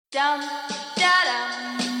Dum da dum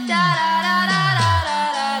da da da da da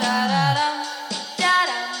da da da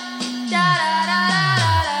da da da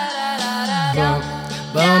da da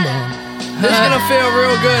This is gonna feel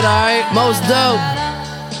real good, alright? Most dope.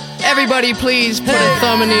 Everybody please put a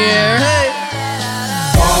thumb in the air. 1,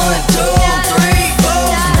 2, 3, 4.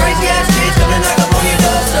 Some crazy ass kids gonna knock up on your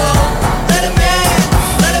door, so let 'em in,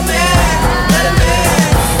 let 'em in, let 'em in.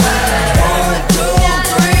 1, 2,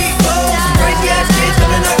 3, 4. Some crazy ass kids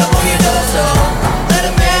gonna knock up on your door, so let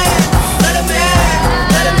 'em in, let 'em in,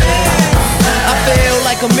 let 'em in. I feel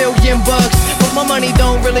like $1,000,000, but my money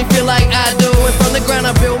don't really feel like I do. And from the ground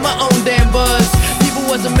I built my own damn buzz. People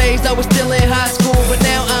was amazed I was still in high school, but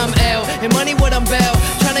now I'm L. And money what I'm about,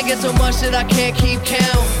 trying to get so much that I can't keep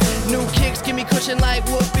count. New kicks give me cushion like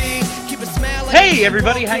whoopee. Keep a smile like Hey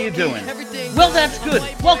everybody, how you doing? Well, that's good.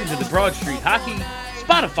 Welcome to the Broad Street Hockey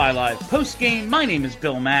Spotify Live post-game. My name is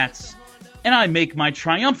Bill Matz, and I make my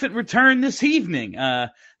triumphant return this evening.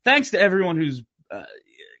 Thanks to everyone who's,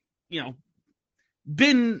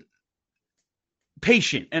 been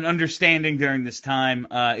patient and understanding during this time.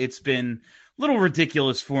 It's been a little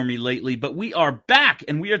ridiculous for me lately, but we are back,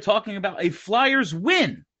 and we are talking about a Flyers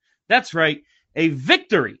win. That's right, a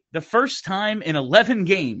victory. The first time in 11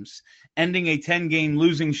 games, ending a 10-game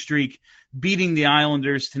losing streak, beating the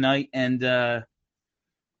Islanders tonight, and kind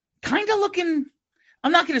of looking,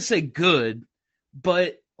 I'm not going to say good,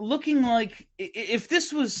 but looking like if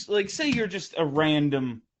this was, like, say you're just a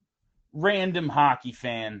random hockey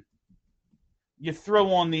fan, you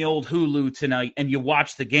throw on the old Hulu tonight and you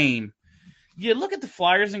watch the game, you look at the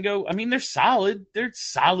Flyers and go, I mean, they're solid. They're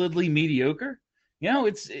solidly mediocre. You know,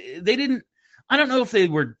 I don't know if they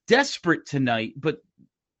were desperate tonight, but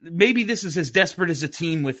maybe this is as desperate as a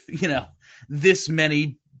team with, this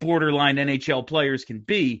many borderline NHL players can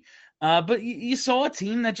be. But you saw a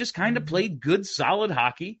team that just kind of played good, solid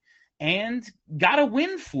hockey and got a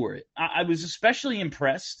win for it. I was especially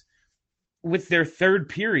impressed with their third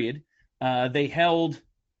period. They held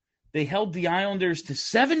the Islanders to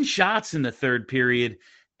 7 shots in the third period,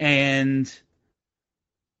 and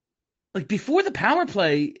like before the power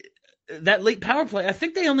play, that late power play, I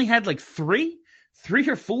think they only had like three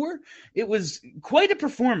or four. It was quite a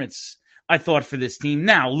performance, I thought, for this team.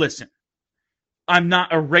 Now, listen, I'm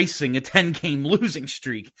not erasing a 10-game losing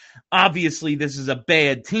streak. Obviously, this is a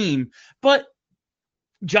bad team, but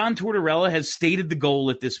John Tortorella has stated the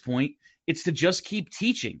goal at this point. It's to just keep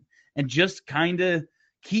teaching and just kind of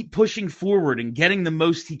keep pushing forward and getting the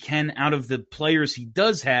most he can out of the players he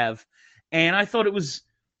does have. And I thought it was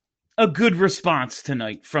a good response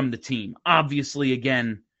tonight from the team. Obviously,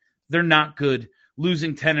 again, they're not good.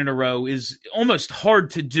 Losing 10 in a row is almost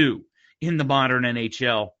hard to do in the modern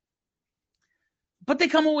NHL. But they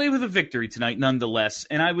come away with a victory tonight nonetheless,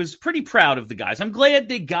 and I was pretty proud of the guys. I'm glad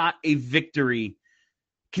they got a victory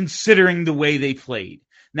considering the way they played.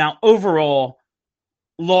 Now, overall,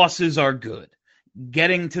 losses are good.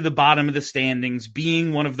 Getting to the bottom of the standings,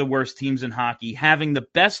 being one of the worst teams in hockey, having the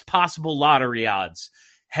best possible lottery odds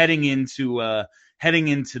heading into the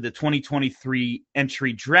 2023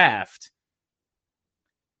 entry draft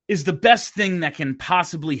is the best thing that can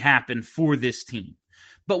possibly happen for this team.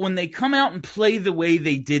 But when they come out and play the way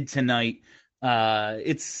they did tonight, I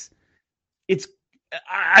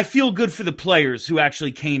feel good for the players who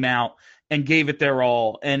actually came out and gave it their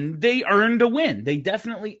all, and they earned a win. They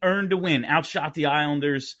definitely earned a win. Outshot the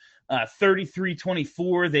Islanders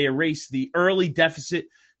 33-24. They erased the early deficit.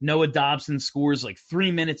 Noah Dobson scores like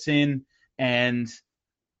 3 minutes in, and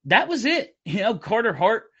that was it. Carter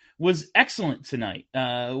Hart was excellent tonight.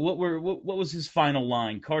 What was his final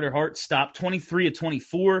line? Carter Hart stopped 23 of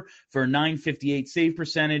 24 for a .958 save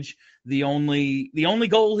percentage. The only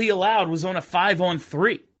goal he allowed was on a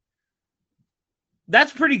 5-on-3.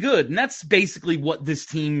 That's pretty good, and that's basically what this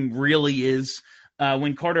team really is.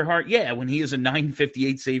 When Carter Hart, when he has a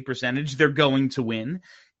 .958 save percentage, they're going to win.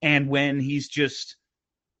 And when he's just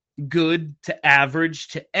good to average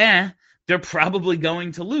to they're probably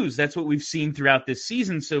going to lose. That's what we've seen throughout this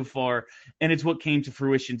season so far, and it's what came to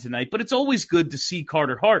fruition tonight. But it's always good to see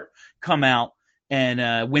Carter Hart come out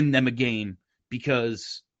and win them a game,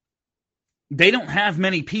 because they don't have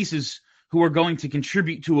many pieces who are going to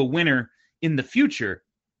contribute to a winner in the future.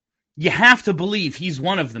 You have to believe he's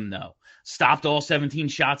one of them, though. Stopped all 17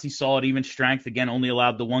 shots he saw at even strength. Again, only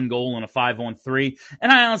allowed the 1 goal on a 5-on-3.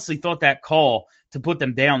 And I honestly thought that call to put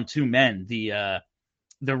them down 2 men, the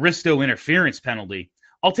Risto interference penalty,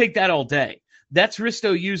 I'll take that all day. That's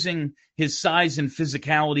Risto using his size and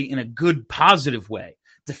physicality in a good, positive way.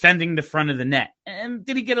 defending the front of the net. And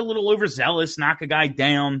did he get a little overzealous, knock a guy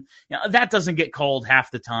down? That doesn't get called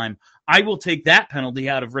half the time. I will take that penalty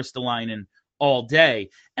out of Ristolainen all day.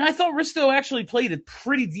 And I thought Risto actually played a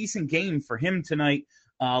pretty decent game for him tonight.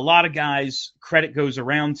 A lot of guys credit goes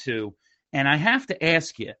around to. And I have to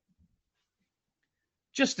ask you,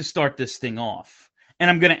 just to start this thing off, and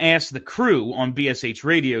I'm going to ask the crew on BSH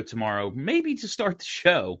Radio tomorrow, maybe to start the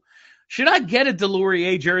show, should I get a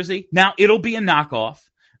Delorier jersey? Now, it'll be a knockoff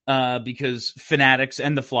because Fanatics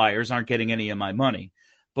and the Flyers aren't getting any of my money.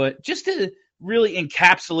 But just to really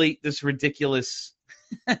encapsulate this ridiculous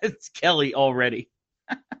 – it's Kelly already.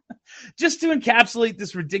 Just to encapsulate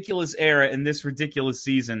this ridiculous era and this ridiculous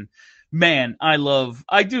season, man, I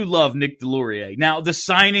do love Nick Delorier. Now, the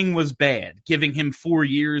signing was bad. Giving him 4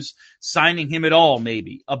 years, signing him at all,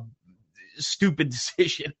 maybe a stupid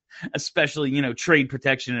decision, especially, trade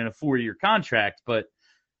protection in a 4-year contract. But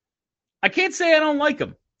I can't say I don't like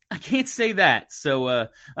him. I can't say that. So, all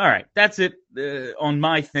right, that's it on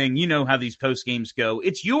my thing. You know how these post games go.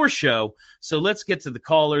 It's your show, so let's get to the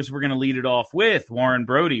callers. We're going to lead it off with Warren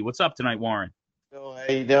Brody. What's up tonight, Warren? Bill,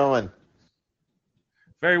 how you doing?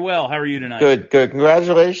 Very well. How are you tonight? Good.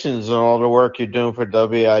 Congratulations on all the work you're doing for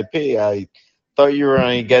WIP. I thought you were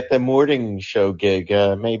going to get the morning show gig,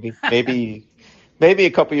 maybe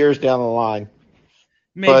a couple years down the line.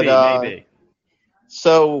 Maybe.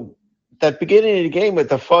 So that beginning of the game with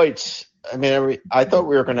the fights, I thought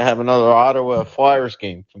we were going to have another Ottawa Flyers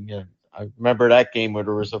game. I remember that game where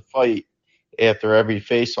there was a fight after every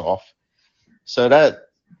face-off. So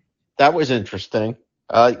that was interesting.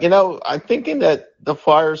 I'm thinking that the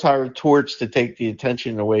Flyers hired Torts to take the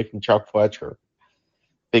attention away from Chuck Fletcher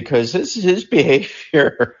because his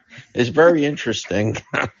behavior is very interesting,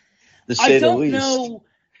 to say the least.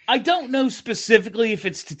 I don't know specifically if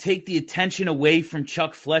it's to take the attention away from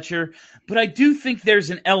Chuck Fletcher, but I do think there's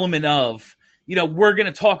an element of, we're going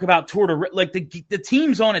to talk about like the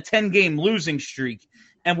team's on a 10-game losing streak,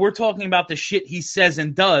 and we're talking about the shit he says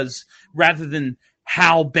and does rather than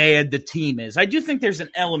how bad the team is. I do think there's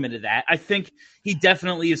an element of that. I think he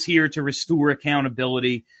definitely is here to restore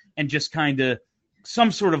accountability and just kind of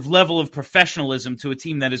some sort of level of professionalism to a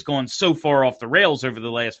team that has gone so far off the rails over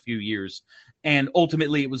the last few years. And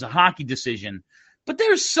ultimately it was a hockey decision. But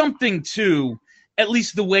there's something to, at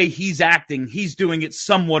least the way he's acting, he's doing it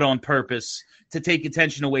somewhat on purpose to take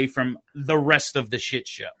attention away from the rest of the shit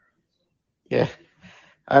show. Yeah.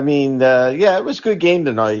 It was a good game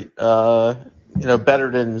tonight.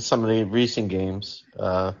 Better than some of the recent games.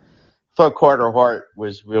 I thought Carter Hart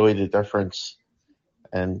was really the difference.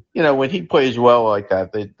 And, when he plays well like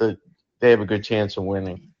that, they have a good chance of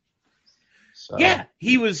winning. So. Yeah,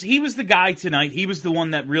 he was the guy tonight. He was the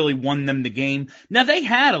one that really won them the game. Now, they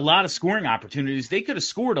had a lot of scoring opportunities. They could have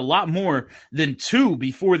scored a lot more than 2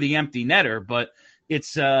 before the empty netter, but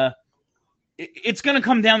it's going to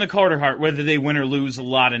come down to Carter Hart whether they win or lose a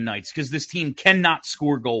lot of nights because this team cannot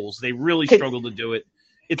score goals. They really struggle to do it.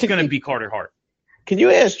 It's going to be Carter Hart. Can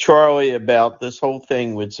you ask Charlie about this whole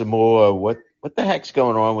thing with Zamora? What the heck's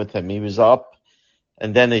going on with him? He was up,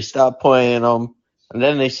 and then they stopped playing him. And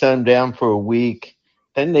then they send him down for a week.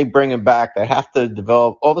 Then they bring him back. They have to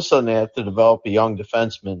develop – all of a sudden they have to develop a young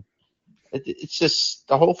defenseman. It's just –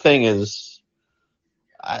 the whole thing is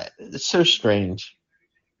it's so strange.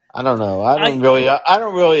 I don't know. I don't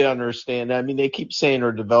really understand that. They keep saying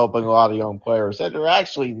they're developing a lot of young players. They're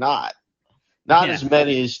actually not. Not as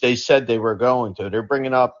many as they said they were going to. They're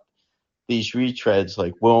bringing up these retreads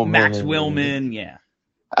like Willman. Max Willman, yeah.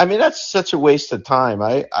 That's such a waste of time.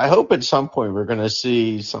 I hope at some point we're going to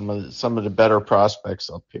see some of the better prospects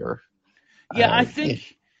up here. Yeah, I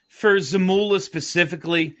think for Zamula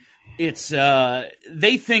specifically, it's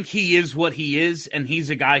they think he is what he is, and he's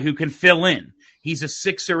a guy who can fill in. He's a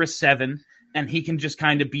 6 or a 7, and he can just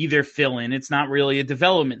kind of be their fill-in. It's not really a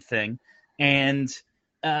development thing,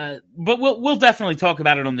 but we'll definitely talk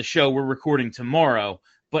about it on the show. We're recording tomorrow,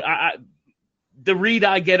 but the read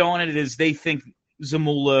I get on it is they think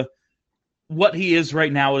Zamula, what he is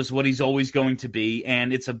right now is what he's always going to be,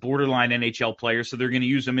 and it's a borderline NHL player, so they're going to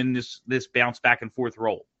use him in this bounce back and forth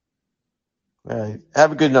role. All right.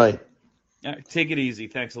 Have a good night. All right, take it easy.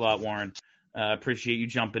 Thanks a lot, Warren. Appreciate you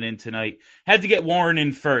jumping in tonight. Had to get Warren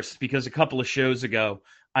in first because a couple of shows ago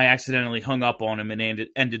I accidentally hung up on him and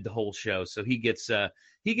ended the whole show, so he gets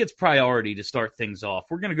priority to start things off.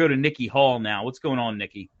 We're going to go to Nikki Hall now. What's going on,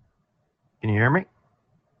 Nikki? Can you hear me?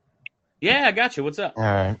 Yeah, I got you. What's up? All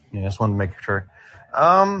right. Yeah, just wanted to make sure.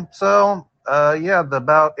 About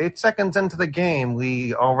 8 seconds into the game,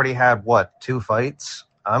 we already had, 2 fights?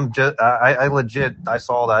 I legit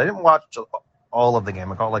saw that. I didn't watch all of the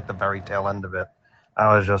game. I caught, the very tail end of it.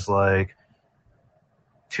 I was just like,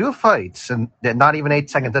 2 fights and not even 8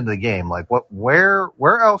 seconds into the game. Like, what? Where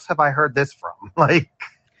else have I heard this from? Like,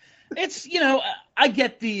 It's, I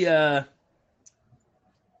get the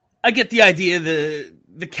idea,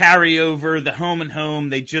 the carryover, the home and home.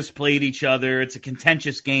 They just played each other. It's a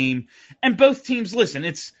contentious game, and both teams. Listen,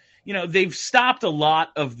 it's they've stopped a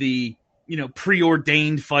lot of the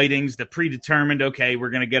preordained fightings, the predetermined. Okay, we're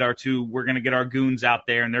gonna get our goons out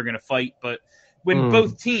there, and they're gonna fight. But when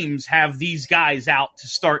both teams have these guys out to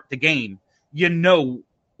start the game, you know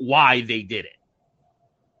why they did it.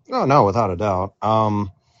 oh no, without a doubt.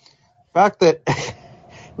 Fact that it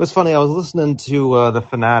was funny. I was listening to the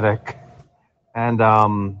Fanatic, and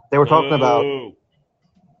they were talking about.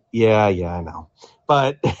 Yeah, I know.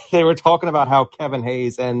 But they were talking about how Kevin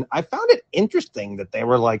Hayes, and I found it interesting that they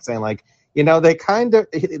were like saying like, they kind of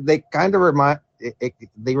remind it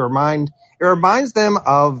reminds them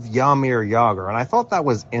of Jaromir Jagr, and I thought that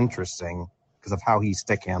was interesting because of how he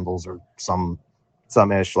stick handles or some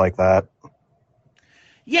ish like that.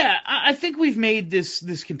 Yeah, I think we've made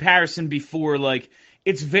this comparison before. Like,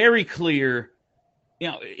 it's very clear.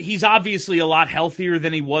 He's obviously a lot healthier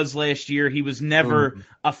than he was last year. He was never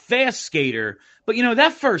a fast skater. But,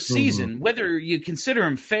 that first season, whether you consider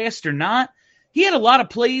him fast or not, he had a lot of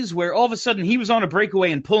plays where all of a sudden he was on a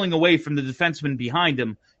breakaway and pulling away from the defenseman behind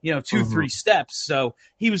him, 2-3 steps. So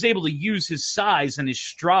he was able to use his size and his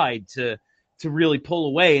stride to really pull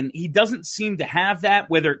away. And he doesn't seem to have that,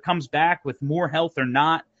 whether it comes back with more health or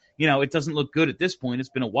not. It doesn't look good at this point. It's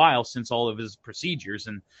been a while since all of his procedures.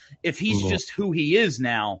 And if he's just who he is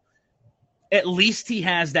now, at least he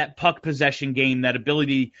has that puck possession game, that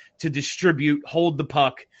ability to distribute, hold the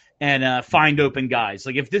puck, and find open guys.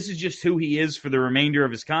 Like, if this is just who he is for the remainder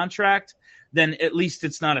of his contract, then at least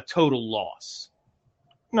it's not a total loss.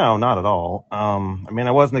 No, not at all.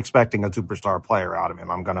 I wasn't expecting a superstar player out of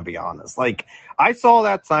him. I'm going to be honest. Like, I saw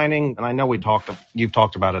that signing, and I know you've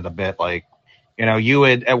talked about it a bit. Like, you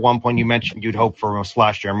had at one point you mentioned you'd hope for a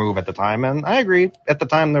splash-year move at the time, and I agree. At the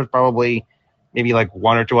time, there's probably maybe like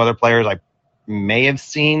 1 or 2 other players I may have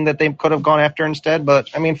seen that they could have gone after instead. But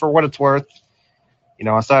for what it's worth,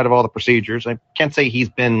 aside of all the procedures, I can't say he's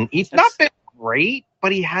not been great,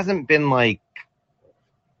 but he hasn't been like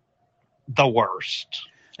the worst.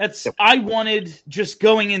 I wanted, just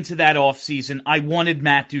going into that offseason, I wanted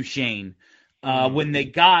Matt Duchene. When they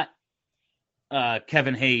got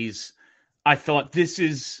Kevin Hayes, I thought this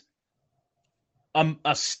is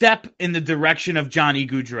a step in the direction of Johnny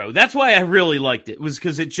Gaudreau. That's why I really liked it, was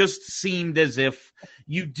because it just seemed as if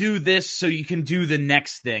you do this so you can do the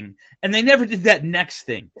next thing. And they never did that next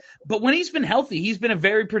thing. But when he's been healthy, he's been a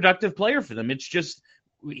very productive player for them. It's just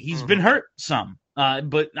he's been hurt some.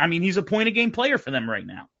 But, he's a point-a-game player for them right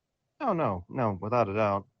now. Oh, no, without a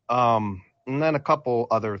doubt. And then a couple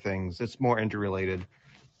other things. It's more injury-related.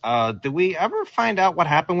 Did we ever find out what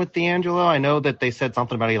happened with DeAngelo? I know that they said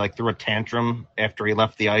something about he threw a tantrum after he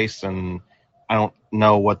left the ice, and I don't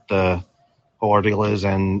know what the whole ordeal is,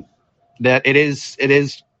 and that it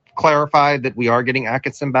is clarified that we are getting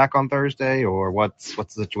Atkinson back on Thursday, or what's the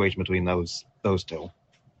situation between those two?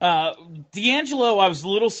 DeAngelo, I was a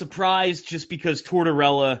little surprised just because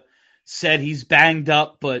Tortorella said he's banged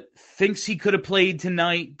up, but thinks he could have played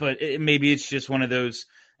tonight, but maybe it's just one of those,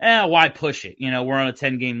 why push it? We're on a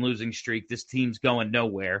 10-game losing streak. This team's going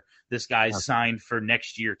nowhere. This guy's signed for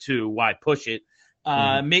next year, too. Why push it?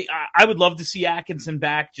 I would love to see Atkinson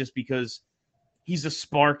back just because he's a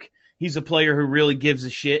spark. He's a player who really gives a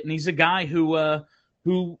shit, and he's a guy who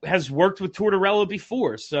has worked with Tortorella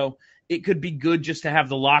before. So it could be good just to have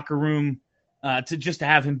the locker room, to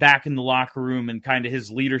have him back in the locker room and kind of his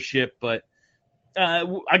leadership. But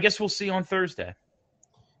I guess we'll see on Thursday.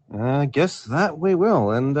 I guess that we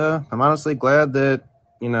will. And I'm honestly glad that,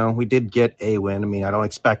 we did get a win. I don't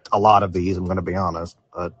expect a lot of these, I'm going to be honest.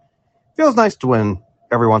 But it feels nice to win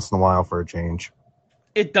every once in a while for a change.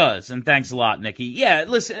 It does. And thanks a lot, Nikki. Yeah,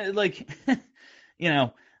 listen,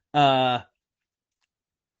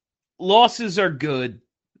 losses are good.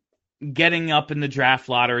 Getting up in the draft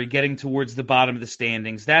lottery, getting towards the bottom of the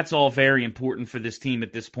standings, that's all very important for this team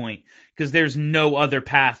at this point because there's no other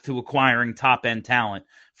path to acquiring top-end talent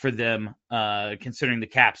for them, considering the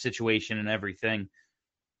cap situation and everything.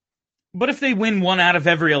 But if they win 1 out of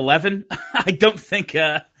every 11, I don't think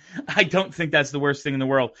that's the worst thing in the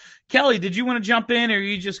world. Kelly, did you want to jump in, or are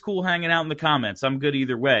you just cool hanging out in the comments? I'm good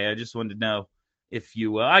either way. I just wanted to know if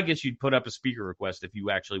you, I guess you'd put up a speaker request if you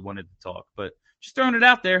actually wanted to talk, but just throwing it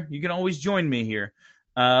out there. You can always join me here.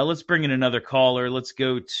 Let's bring in another caller. Let's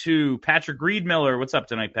go to Patrick Reedmiller. What's up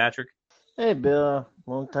tonight, Patrick? Hey, Bill.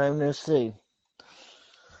 Long time no see.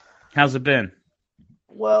 How's it been?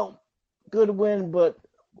 Well, good win, but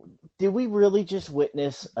did we really just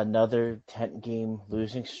witness another 10-game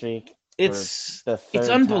losing streak It's for the it's third time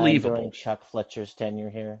during unbelievable. Chuck Fletcher's tenure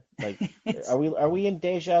here? Like, It's are we in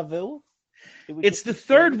deja vu? Did we it's just the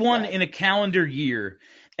third experience one that? in a calendar year,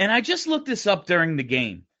 and I just looked this up during the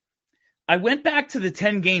game. I went back to the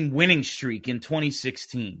 10-game winning streak in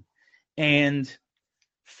 2016, and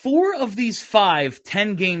 4 of these 5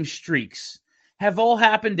 10-game streaks have all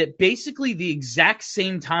happened at basically the exact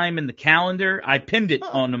same time in the calendar. I pinned it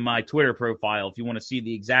Huh. onto my Twitter profile if you want to see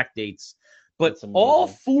the exact dates. But That's amazing. all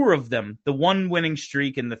 4 of them, the 1 winning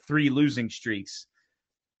streak and the 3 losing streaks,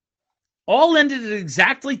 all ended at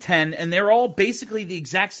exactly 10, and they're all basically the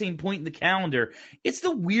exact same point in the calendar. It's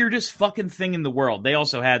the weirdest fucking thing in the world. They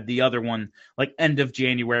also had the other one like end of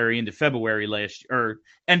January into February last or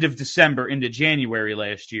end of December into January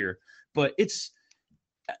last year. But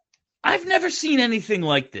I've never seen anything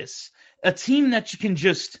like this. A team that you can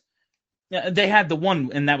just they had the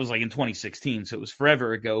one, and that was like in 2016, so it was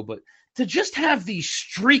forever ago, but to just have these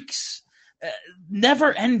streaks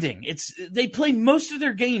never ending. They play most of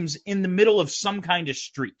their games in the middle of some kind of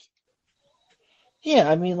streak. Yeah,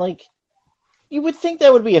 I mean, like, you would think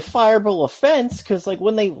that would be a fireable offense because, like,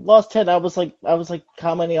 when they lost 10, I was like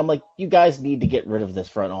commenting, I'm like, you guys need to get rid of this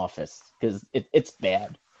front office because it's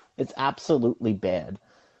bad. It's absolutely bad.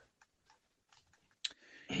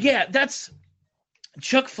 Yeah, that's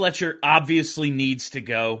Chuck Fletcher obviously needs to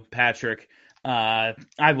go, Patrick. I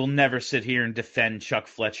will never sit here and defend Chuck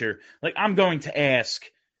Fletcher. Like, I'm going to ask,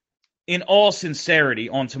 in all sincerity,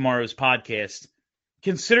 on tomorrow's podcast,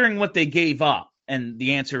 considering what they gave up, and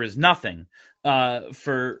the answer is nothing,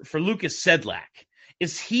 for Lucas Sedlak.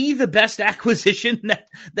 Is he the best acquisition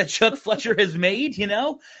that Chuck Fletcher has made, you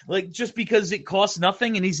know? Like, just because it costs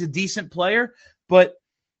nothing and he's a decent player? But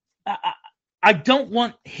I don't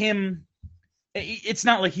want him... It's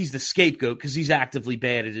not like he's the scapegoat because he's actively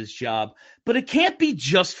bad at his job, but it can't be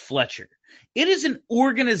just Fletcher. It is an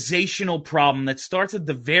organizational problem that starts at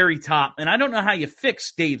the very top, and I don't know how you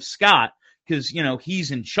fix Dave Scott because, you know,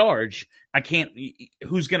 he's in charge.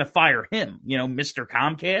 Who's going to fire him? You know, Mr.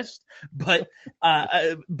 Comcast? But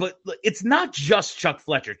it's not just Chuck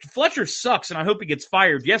Fletcher. Fletcher sucks, and I hope he gets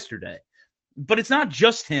fired yesterday. But it's not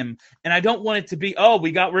just him, and I don't want it to be, oh,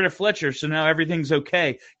 we got rid of Fletcher, so now everything's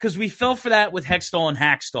okay. Because we fell for that with Hextall and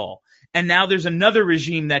Hackstall. And now there's another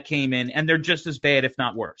regime that came in, and they're just as bad, if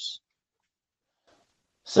not worse.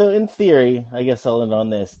 So in theory, I guess I'll end on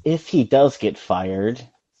this. If he does get fired,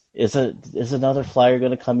 is another Flyer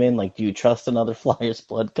going to come in? Like, do you trust another Flyer's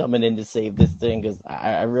blood coming in to save this thing? Because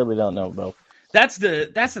I really don't know, bro. That's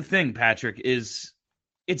the thing, Patrick, is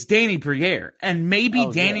it's Danny Briere. And maybe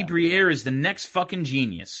Danny Briere is the next fucking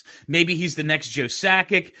genius. Maybe he's the next Joe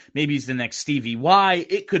Sakic. Maybe he's the next Stevie Y.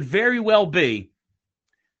 It could very well be.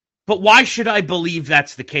 But why should I believe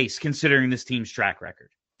that's the case, considering this team's track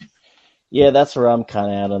record? Yeah, that's where I'm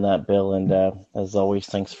kind of at on that, Bill. And as always,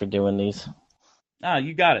 thanks for doing these.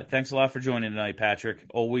 You got it. Thanks a lot for joining tonight, Patrick.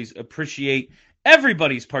 Always appreciate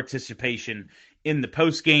everybody's participation in the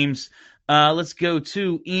post games. Let's go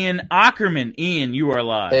to Ian Ackerman. Ian, you are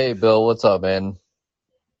live. Hey, Bill. What's up, man?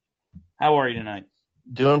 How are you tonight?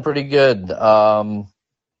 Doing pretty good. I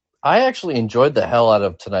actually enjoyed the hell out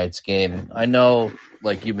of tonight's game. I know,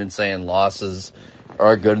 like you've been saying, losses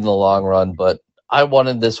are good in the long run, but I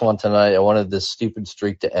wanted this one tonight. I wanted this stupid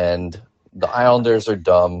streak to end. The Islanders are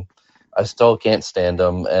dumb. I still can't stand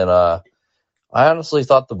them. And I honestly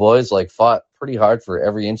thought the boys fought pretty hard for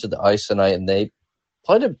every inch of the ice tonight, and they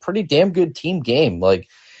played a pretty damn good team game. Like,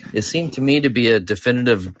 it seemed to me to be a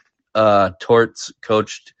definitive Torts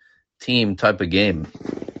coached team type of game.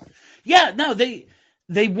 Yeah, no,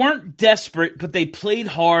 they weren't desperate, but they played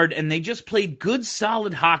hard, and they just played good,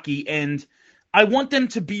 solid hockey, and I want them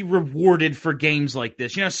to be rewarded for games like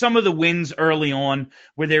this. You know, some of the wins early on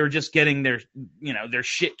where they were just getting their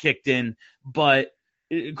shit kicked in, but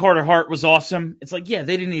Carter Hart was awesome. It's like, yeah,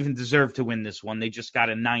 they didn't even deserve to win this one. They just got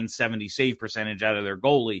a .970 save percentage out of their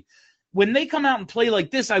goalie. When they come out and play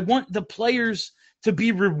like this, I want the players to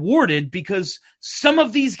be rewarded because some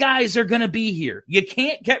of these guys are going to be here. You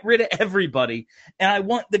can't get rid of everybody. And I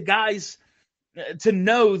want the guys to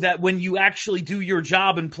know that when you actually do your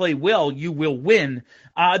job and play well, you will win.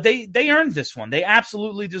 They earned this one. They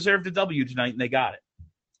absolutely deserved a W tonight, and they got it.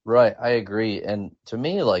 Right, I agree. And to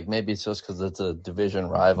me, maybe it's just because it's a division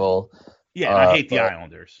rival. Yeah, I hate the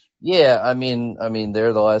Islanders. Yeah, I mean,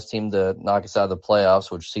 they're the last team to knock us out of the playoffs,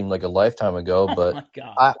 which seemed like a lifetime ago. But my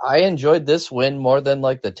God. I enjoyed this win more than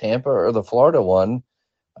the Tampa or the Florida one.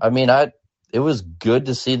 I mean, it was good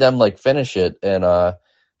to see them finish it, and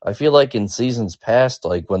I feel like in seasons past,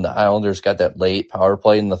 like when the Islanders got that late power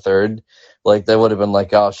play in the third, like they would have been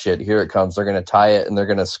like, oh shit, here it comes. They're going to tie it and they're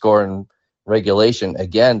going to score in regulation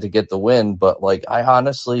again to get the win. But like, I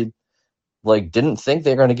honestly like didn't think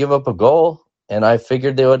they were going to give up a goal, and I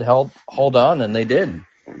figured they would hold on, and they did.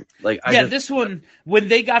 Like, this one, when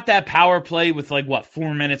they got that power play with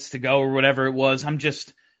 4 minutes to go or whatever it was, I'm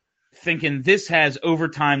just thinking this has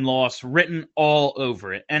overtime loss written all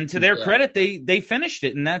over it. And to their credit, they finished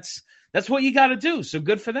it, and that's what you got to do. So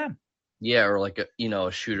good for them. Yeah, or like a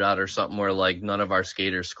shootout or something where like none of our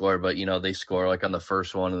skaters score, but they score like on the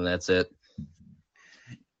first one and that's it.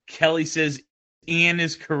 Kelly says Ian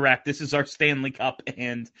is correct. This is our Stanley Cup,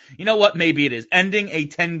 and you know what? Maybe it is. Ending a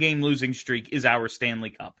 10-game losing streak is our Stanley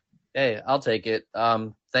Cup. Hey, I'll take it.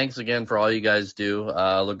 Thanks again for all you guys do.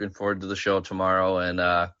 Looking forward to the show tomorrow, and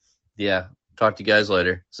talk to you guys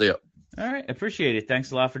later. See ya. All right, appreciate it.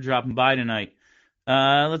 Thanks a lot for dropping by tonight.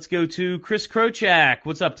 Let's go to Chris Krochak.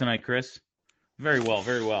 What's up tonight, Chris? Very well,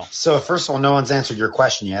 very well. So first of all, no one's answered your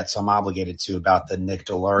question yet, so I'm obligated to about the Nick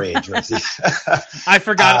Deslauriers jersey. I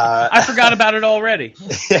forgot about it already.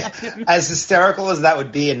 As hysterical as that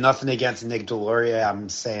would be, and nothing against Nick Deslauriers, I'm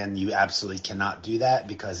saying you absolutely cannot do that,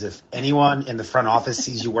 because if anyone in the front office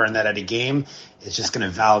sees you wearing that at a game, it's just going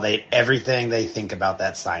to validate everything they think about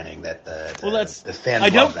that signing. That the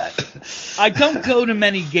fans love that. I don't go to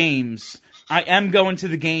many games. I am going to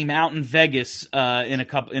the game out in Vegas in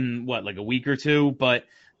a week or two, but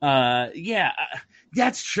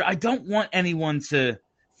that's true. I don't want anyone to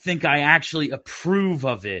think I actually approve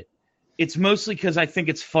of it. It's mostly because I think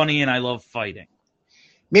it's funny and I love fighting.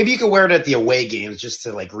 Maybe you could wear it at the away games just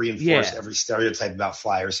to reinforce every stereotype about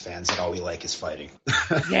Flyers fans that all we like is fighting.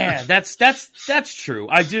 Yeah, that's true.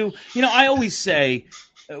 I do. I always say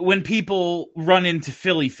when people run into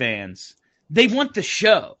Philly fans, they want the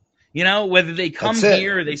show. Whether they come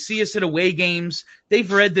here or they see us at away games, they've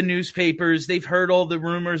read the newspapers, they've heard all the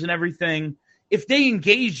rumors and everything. If they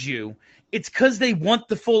engage you, it's because they want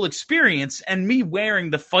the full experience, and me wearing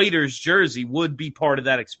the Fighters jersey would be part of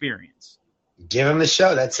that experience. Give them the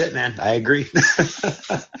show. That's it, man. I agree.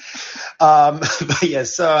 But yeah,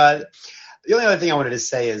 so the only other thing I wanted to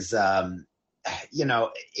say is,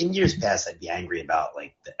 in years past, I'd be angry about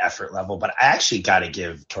the effort level, but I actually got to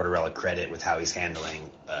give Tortorella credit with how he's handling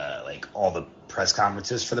all the press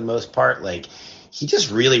conferences for the most part. He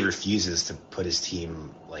just really refuses to put his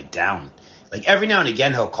team down. Every now and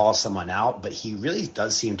again he'll call someone out, but he really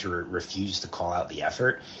does seem to refuse to call out the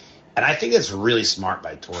effort. And I think it's really smart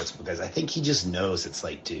by Torts, because I think he just knows it's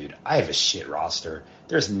dude, I have a shit roster.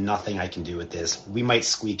 There's nothing I can do with this. We might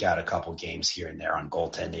squeak out a couple games here and there on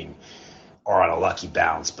goaltending or on a lucky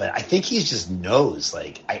bounce, but I think he just knows,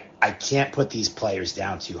 I can't put these players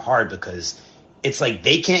down too hard, because it's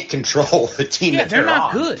they can't control the team that they're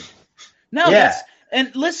not on. good. No,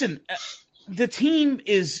 and listen, the team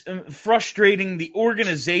is frustrating. The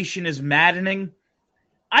organization is maddening.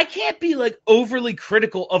 I can't be overly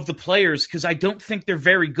critical of the players, because I don't think they're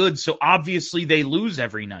very good, so obviously they lose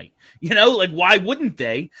every night. Why wouldn't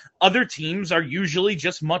they? Other teams are usually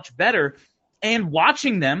just much better, and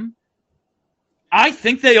watching them, I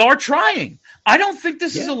think they are trying. I don't think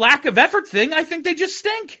this is a lack of effort thing. I think they just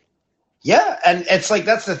stink. Yeah, and it's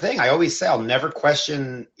that's the thing. I always say I'll never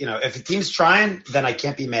question, if a team's trying, then I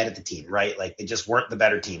can't be mad at the team, right? They just weren't the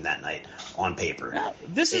better team that night on paper. No,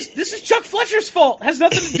 this is Chuck Fletcher's fault. It has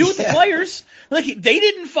nothing to do with the players. They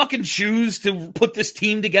didn't fucking choose to put this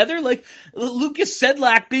team together. Lucas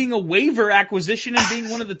Sedlak being a waiver acquisition and being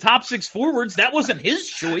one of the top 6 forwards, that wasn't his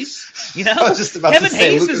choice. I was just about Kevin to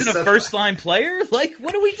say, Hayes Lucas isn't a first-line player.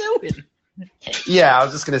 What are we doing? Yeah, I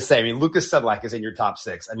was just going to say, Lucas Sedlak is in your top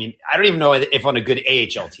 6. I don't even know if on a good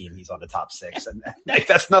AHL team he's on the top 6. And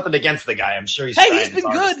that's nothing against the guy. I'm sure he's he's been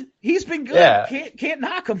good. He's been good. Yeah. Can't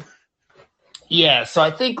knock him. Yeah, so I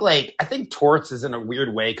think Torts is in a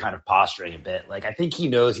weird way kind of posturing a bit. I think he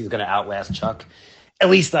knows he's going to outlast Chuck. At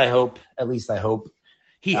least I hope.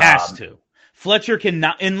 He has to. Fletcher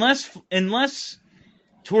cannot, unless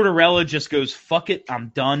Tortorella just goes, fuck it,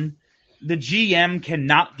 I'm done. The GM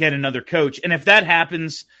cannot get another coach. And if that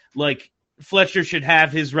happens, Fletcher should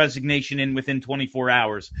have his resignation in within 24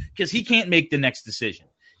 hours, because he can't make the next decision.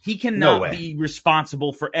 He cannot be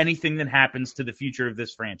responsible for anything that happens to the future of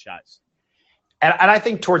this franchise. And I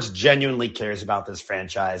think Torts genuinely cares about this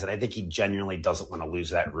franchise, and I think he genuinely doesn't want to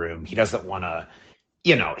lose that room. He doesn't want to,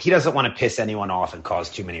 he doesn't want to piss anyone off and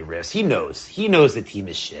cause too many rifts. He knows the team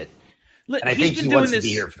is shit. And I think he wants to be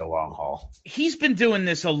here for the long haul. He's been doing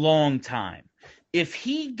this a long time. If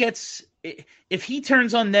he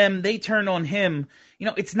turns on them, they turn on him.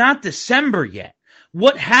 It's not December yet.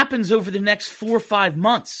 what happens over the next 4 or 5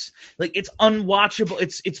 months? Like, it's unwatchable.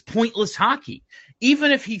 It's pointless hockey.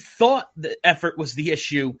 Even if he thought the effort was the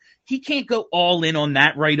issue, he can't go all in on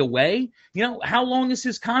that right away. You know, how long is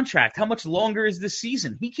his contract? How much longer is this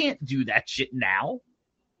season? He can't do that shit now.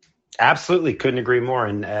 Absolutely. Couldn't agree more.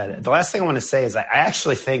 And the last thing I want to say is I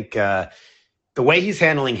actually think the way he's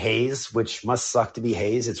handling Hayes, which must suck to be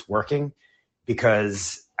Hayes, it's working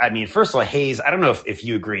because, I mean, first of all, Hayes, I don't know if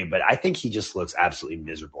you agree, but I think he just looks absolutely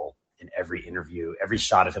miserable in every interview, every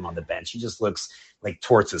shot of him on the bench. He just looks like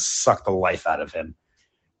Torts has sucked the life out of him,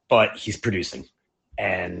 but he's producing.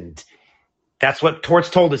 And that's what Torts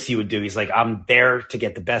told us he would do. He's like, I'm there to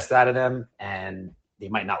get the best out of them, and they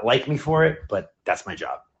might not like me for it, but that's my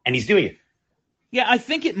job. And he's doing it. Yeah, I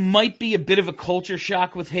think it might be a bit of a culture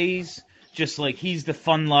shock with Hayes. Just like he's the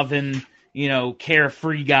fun-loving,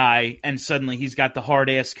 carefree guy, and suddenly he's got the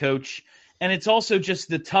hard-ass coach. And it's also just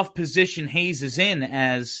the tough position Hayes is in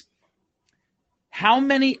as how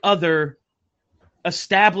many other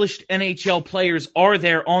established NHL players are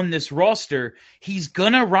there on this roster? He's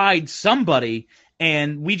going to ride somebody,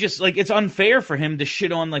 and we just, like, it's unfair for him to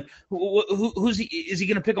shit on, like, who's he? Is he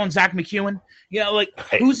going to pick on Zach McEwen?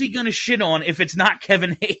 Who's he going to shit on if it's not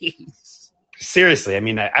Kevin Hayes? Seriously, I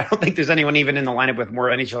mean, I don't think there's anyone even in the lineup with more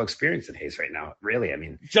NHL experience than Hayes right now. Really, I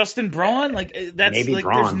mean, Justin Braun, that's maybe like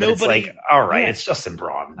Braun, there's but nobody. it's like, all right, Yeah. it's Justin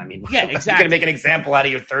Braun. I mean, Yeah, You're exactly. going to make an example out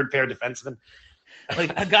of your third pair defenseman.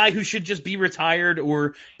 Like a guy who should just be retired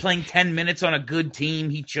or playing 10 minutes on a good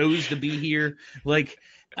team. He chose to be here.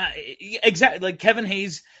 Exactly. Like Kevin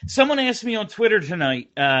Hayes. Someone asked me on Twitter tonight,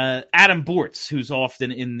 Adam Bortz, who's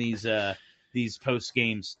often in these post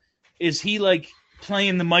games, is he like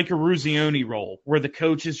playing the Mike Eruzione role where the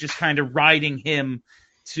coach is just kind of riding him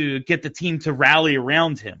to get the team to rally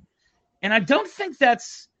around him? And I don't think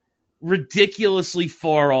that's ridiculously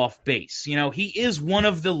far off base. He is one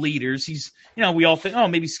of the leaders. He's, we all think,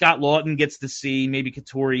 maybe Scott Lawton gets the C, maybe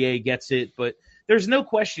Couturier gets it, but there's no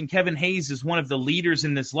question Kevin Hayes is one of the leaders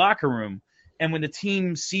in this locker room. And when the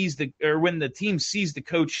team sees the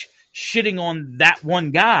coach shitting on that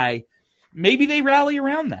one guy, maybe they rally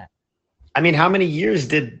around that. I mean, how many years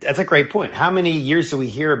that's a great point. How many years do we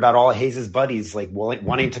hear about all Hayes' buddies like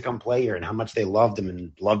wanting to come play here and how much they loved him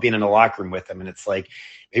and loved being in the locker room with him? And it's like,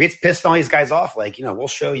 maybe it's pissed all these guys off. Like, we'll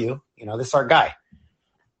show you, this is our guy.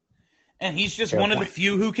 And he's just one of the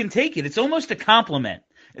few who can take it. It's almost a compliment.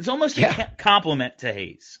 It's almost a compliment to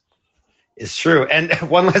Hayes. It's true. And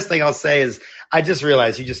one last thing I'll say is I just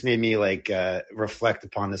realized you just made me reflect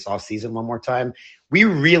upon this offseason one more time. We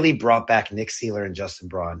really brought back Nick Seeler and Justin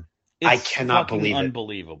Braun. I cannot believe it.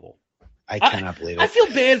 Unbelievable. I cannot believe it. I feel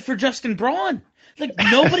bad for Justin Braun. Like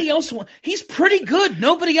nobody else. He's pretty good.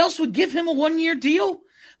 Nobody else would give him a 1-year deal.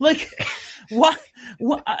 Like what?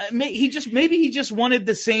 Maybe he just wanted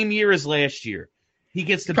the same year as last year. He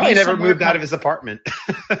gets to probably be never moved out of his apartment.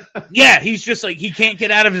 Yeah, he's just like he can't get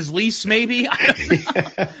out of his lease. Maybe. I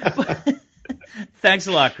don't know. Thanks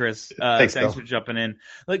a lot, Chris. Thanks for jumping in.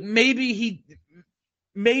 Like maybe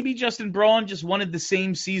Justin Braun just wanted the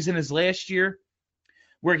same season as last year,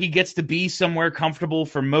 where he gets to be somewhere comfortable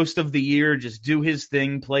for most of the year, just do his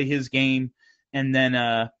thing, play his game, and then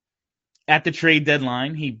at the trade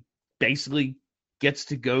deadline, he basically gets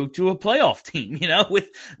to go to a playoff team,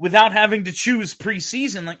 without having to choose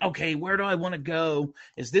preseason. Like, okay, where do I want to go?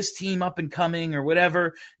 Is this team up and coming or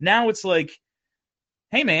whatever? Now it's like,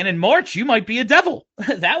 hey, man, in March, you might be a Devil.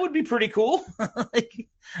 That would be pretty cool.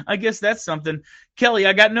 I guess that's something. Kelly,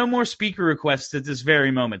 I got no more speaker requests at this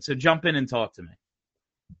very moment, so jump in and talk to me.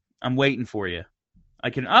 I'm waiting for you.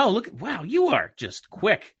 Wow, you are just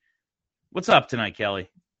quick. What's up tonight,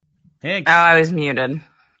 Kelly? Thanks. Oh, I was muted.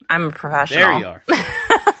 I'm a professional. There you are.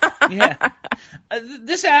 Yeah.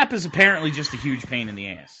 This app is apparently just a huge pain in the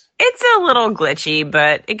ass. It's a little glitchy,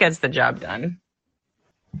 but it gets the job done.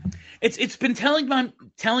 It's been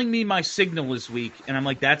telling me my signal is weak, and I'm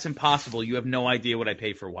like, that's impossible. You have no idea what I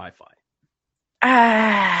pay for Wi-Fi.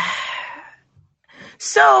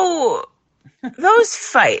 So those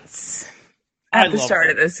fights at the start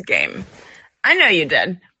of this game, I know you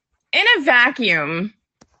did. In a vacuum,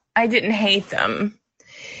 I didn't hate them.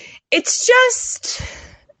 It's just,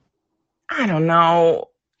 I don't know.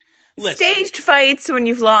 Listen, staged fights when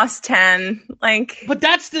you've lost 10. But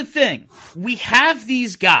that's the thing. We have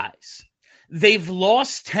these guys. They've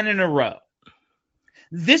lost 10 in a row.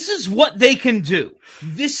 This is what they can do.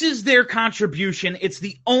 This is their contribution. It's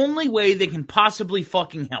the only way they can possibly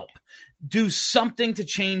fucking help. Do something to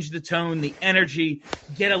change the tone, the energy,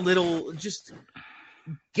 get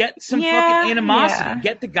some fucking animosity. Yeah.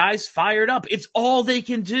 Get the guys fired up. It's all they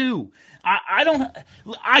can do.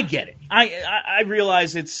 I get it. I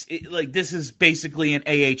realize like this is basically an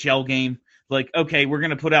AHL game. Like, okay, we're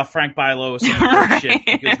gonna put out Frank Bialowas on the first shift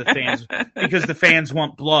because the fans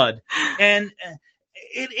want blood, and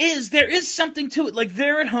there is something to it. Like,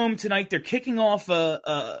 they're at home tonight. They're kicking off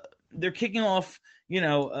a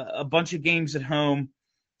bunch of games at home,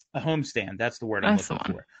 a homestand. That's the word I'm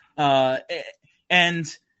looking for.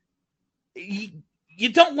 And you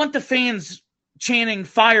don't want the fans chanting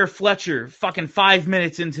 "Fire Fletcher" fucking 5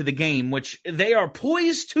 minutes into the game, which they are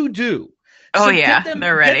poised to do. So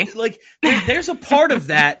they're ready. There's a part of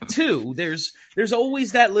that too. There's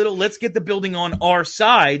always that little, let's get the building on our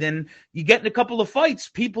side, and you get in a couple of fights,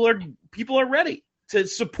 people are ready to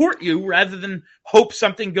support you rather than hope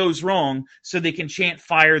something goes wrong so they can chant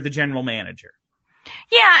 "fire the general manager."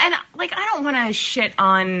 Yeah, and I don't want to shit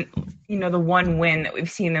on the one win that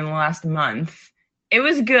we've seen in the last month. It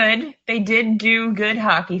was good. They did do good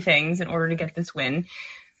hockey things in order to get this win.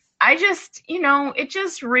 I just, it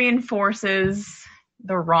just reinforces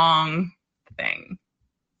the wrong thing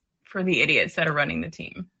for the idiots that are running the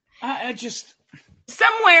team. I just...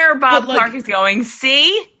 Somewhere Bob Clark is going,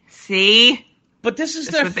 see? But this is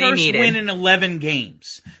their first win in 11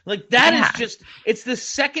 games. Like, that is just... It's the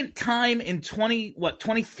second time in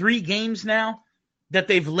 23 games now that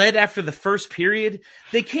they've led after the first period.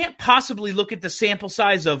 They can't possibly look at the sample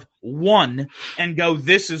size of 1 and go,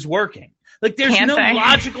 this is working. Like, there's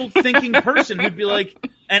logical thinking person who'd be like,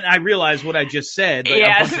 and I realize what I just said,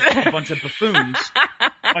 a bunch of buffoons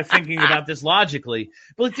are thinking about this logically.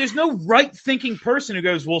 But there's no right thinking person who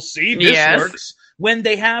goes, well, see, this works, when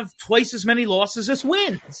they have twice as many losses as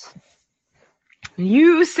wins.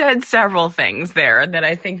 You said several things there that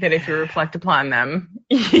I think that if you reflect upon them,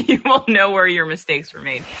 you will know where your mistakes were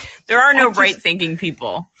made. There are no right thinking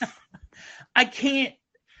people. I can't.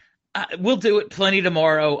 We'll do it plenty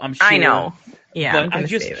tomorrow, I'm sure. I know. Yeah, but I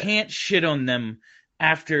just can't shit on them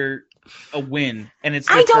after a win, and it's.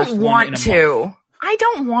 I don't want to.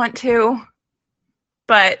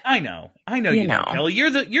 But I know you know, Kelly.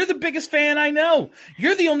 You're the biggest fan I know.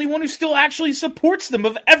 You're the only one who still actually supports them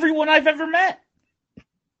of everyone I've ever met.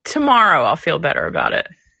 Tomorrow, I'll feel better about it.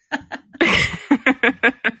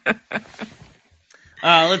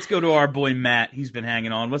 Let's go to our boy Matt. He's been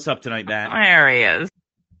hanging on. What's up tonight, Matt? There he is.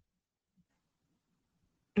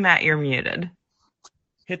 Matt, you're muted.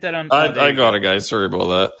 Hit that on. I got it, guys. Sorry about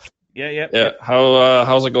that. Yeah.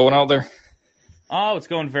 How's it going out there? Oh, it's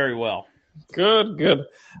going very well. Good.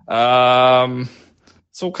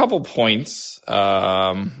 So a couple points.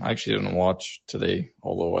 I actually didn't watch today,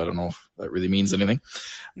 although I don't know if that really means anything.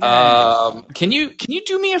 Can you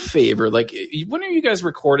do me a favor? Like, when are you guys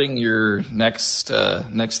recording your next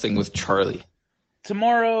thing with Charlie?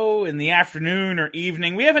 Tomorrow in the afternoon or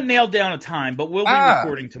evening. We haven't nailed down a time, but we'll be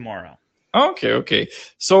recording tomorrow. Okay.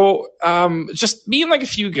 So, just me and like a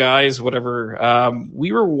few guys, whatever,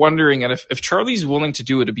 we were wondering if Charlie's willing to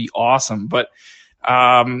do it, it'd be awesome. But,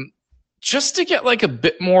 just to get like a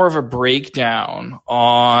bit more of a breakdown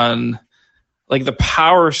on like the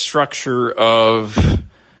power structure of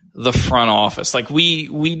the front office. Like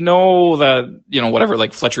we know that, whatever,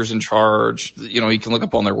 like Fletcher's in charge, you can look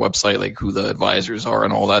up on their website, like who the advisors are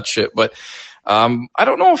and all that shit. But, I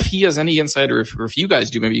don't know if he has any insight or if you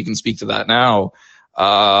guys do, maybe you can speak to that now,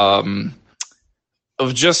 of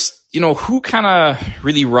just, who kind of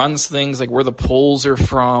really runs things, like where the polls are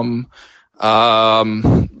from.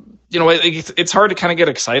 It's hard to kind of get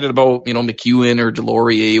excited about, McEwen or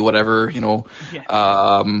Delorier, whatever,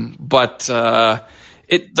 but,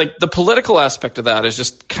 it like the political aspect of that is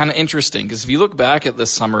just kind of interesting because if you look back at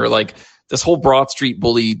this summer, like this whole Broad Street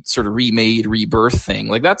Bully sort of rebirth thing,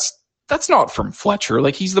 like that's not from Fletcher.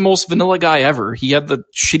 Like he's the most vanilla guy ever. He had the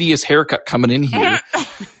shittiest haircut coming in here.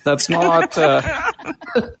 That's not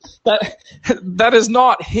that is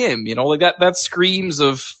not him. Like that screams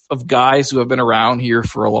of guys who have been around here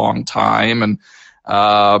for a long time. And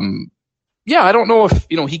I don't know if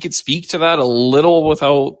he could speak to that a little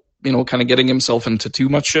without kind of getting himself into too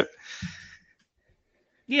much shit.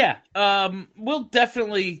 Yeah, we'll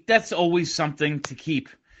definitely. That's always something to keep,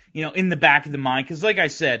 in the back of the mind. Because, like I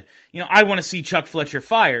said, I want to see Chuck Fletcher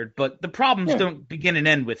fired, but the problems don't begin and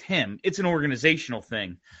end with him. It's an organizational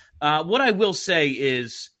thing. What I will say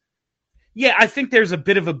is, I think there's a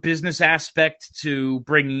bit of a business aspect to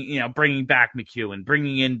bringing back McEwen,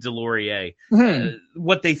 bringing in Delorier,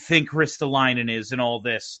 what they think Ristolainen is, and all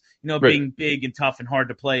this. Being big and tough and hard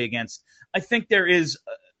to play against. I think there is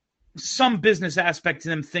some business aspect to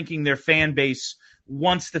them thinking their fan base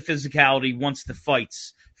wants the physicality, wants the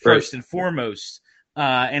fights first and foremost.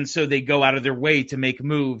 And so they go out of their way to make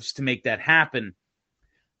moves to make that happen.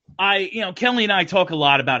 Kelly and I talk a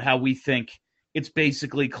lot about how we think it's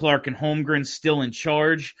basically Clark and Holmgren still in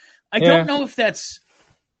charge. I don't know if that's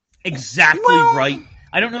exactly right.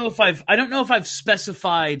 I don't know if I've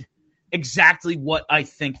specified exactly what I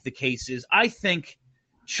think the case is. I think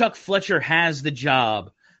Chuck Fletcher has the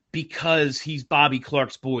job because he's Bobby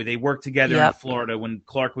Clark's boy. They worked together in Florida when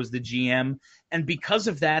Clark was the GM. And because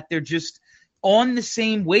of that, they're just on the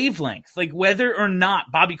same wavelength. Like, whether or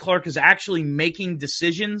not Bobby Clark is actually making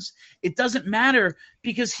decisions, it doesn't matter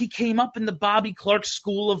because he came up in the Bobby Clark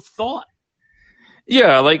school of thought.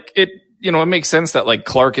 Yeah, like it makes sense that like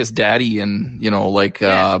Clark is daddy and,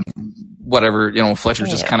 whatever, Fletcher's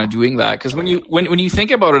just kind of doing that. Because when you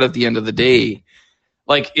think about it at the end of the day,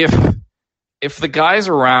 like if the guys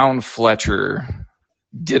around Fletcher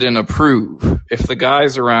didn't approve, if the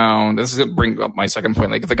guys around, this is going to bring up my second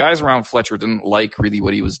point, like if the guys around Fletcher didn't like really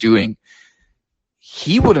what he was doing,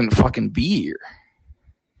 he wouldn't fucking be here.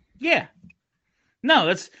 Yeah.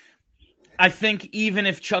 No, I think even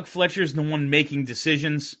if Chuck Fletcher's the one making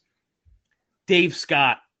decisions, Dave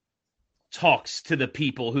Scott talks to the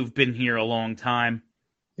people who've been here a long time.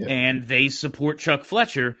 Yeah. And they support Chuck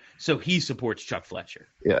Fletcher, so he supports Chuck Fletcher.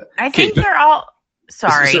 Yeah, I think they're all.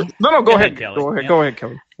 Sorry. No, go ahead, Kelly. Go ahead,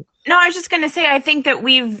 Kelly. No, I was just going to say, I think that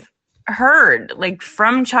we've heard, like,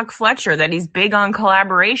 from Chuck Fletcher that he's big on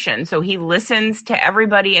collaboration. So he listens to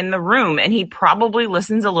everybody in the room, and he probably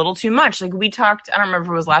listens a little too much. Like, we talked, I don't remember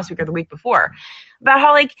if it was last week or the week before, about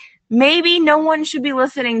how, like, maybe no one should be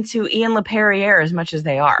listening to Ian LePerriere as much as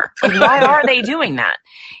they are. Like, why are they doing that?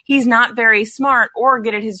 He's not very smart or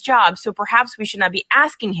good at his job, so perhaps we should not be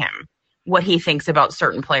asking him what he thinks about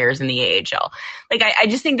certain players in the AHL. Like, I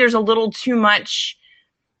just think there's a little too much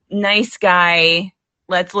nice guy,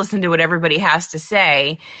 let's listen to what everybody has to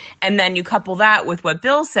say. And then you couple that with what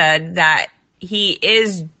Bill said, that he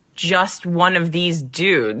is just one of these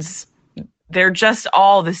dudes. They're just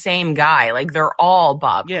all the same guy. Like, they're all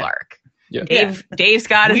Bob Clark. Yeah. Dave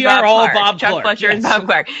Scott is we Bob are all Clark. Bob Chuck Clark. Fletcher is Bob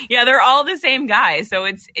Clark. Yeah, they're all the same guy. So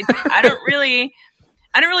it's I don't really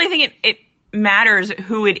think it matters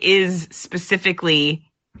who it is specifically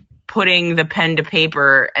putting the pen to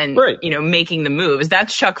paper and making the moves.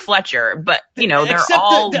 That's Chuck Fletcher, but they're Except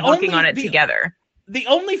all the working only- on it together. The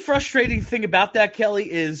only frustrating thing about that,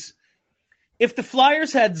 Kelly, is if the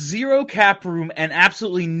Flyers had zero cap room and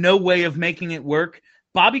absolutely no way of making it work,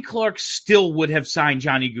 Bobby Clark still would have signed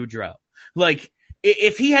Johnny Gaudreau. Like,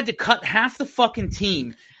 if he had to cut half the fucking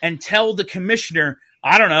team and tell the commissioner,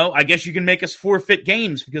 I don't know, I guess you can make us forfeit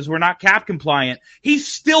games because we're not cap compliant, he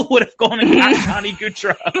still would have gone and got Johnny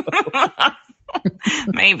Gaudreau.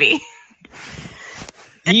 Maybe.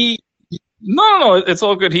 No, it's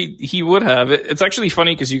all good. He would have. It's actually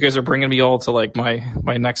funny because you guys are bringing me all to like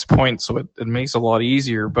my next point, so it makes it a lot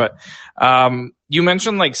easier. But you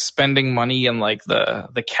mentioned like spending money and like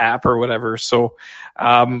the cap or whatever. So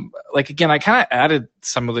like again, I kind of added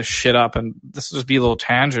some of this shit up, and this will just be a little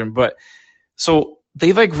tangent. But so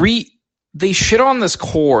they like they shit on this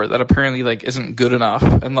core that apparently like isn't good enough.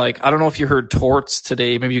 And like, I don't know if you heard Torts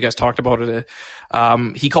today. Maybe you guys talked about it.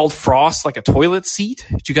 He called Frost like a toilet seat.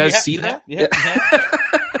 Did you guys see that? Yeah.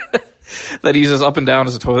 That he's just up and down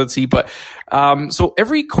as a toilet seat. But so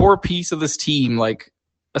every core piece of this team, like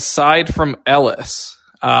aside from Ellis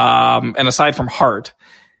and aside from Hart,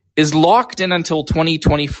 is locked in until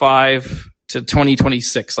 2025 to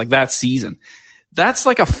 2026, like that season. That's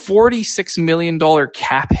like a $46 million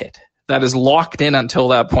cap hit that is locked in until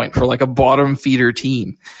that point for like a bottom feeder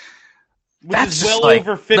team. Which That's is well like,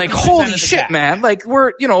 over 50%. like holy of the shit, cap. man! Like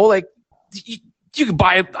we're like you could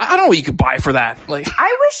buy. I don't know what you could buy for that. Like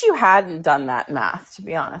I wish you hadn't done that math, to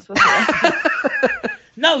be honest with you.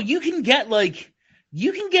 No, you can get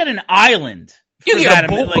an island. you for get that a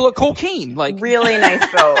boat amount, full of cocaine. Like Really nice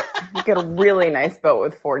boat. You get a really nice boat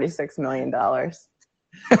with $46 million.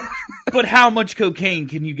 But how much cocaine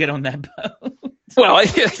can you get on that boat? well,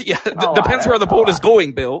 yeah, A depends lot, where the boat is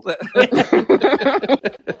going, Bill.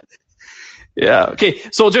 Yeah. Okay.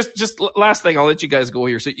 So just last thing, I'll let you guys go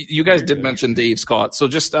here. So you guys did mention Dave Scott. So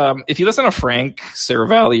just if you listen to Frank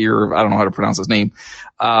Saravalli, or I don't know how to pronounce his name,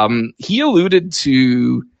 he alluded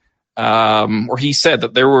to or he said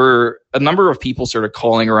that there were a number of people sort of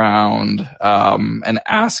calling around and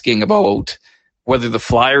asking about whether the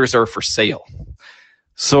Flyers are for sale.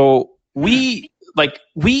 So we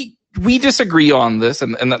disagree on this,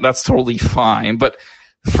 and that's totally fine. But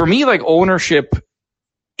for me, like, ownership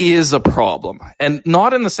is a problem, and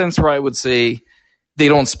not in the sense where I would say they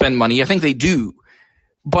don't spend money. I think they do.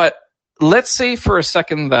 But let's say for a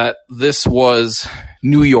second that this was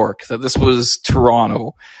New York, that this was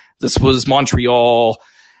Toronto, this was Montreal,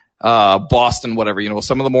 Boston, whatever,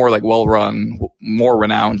 some of the more like well-run, more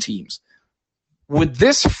renowned teams. Would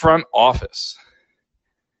this front office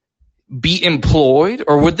be employed,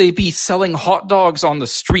 or would they be selling hot dogs on the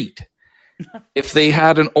street if they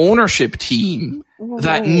had an ownership team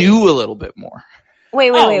that knew a little bit more?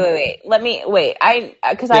 Wait. Let me wait. I'm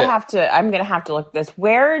gonna have to look at this.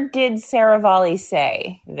 Where did Saravalli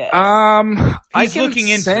say this? I can looking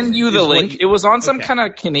into send you the link. It was on some kind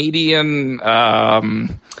of Canadian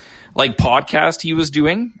like podcast he was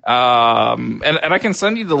doing, and I can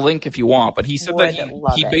send you the link if you want. But he said that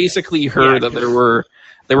he basically heard that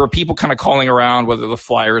there were people kind of calling around whether the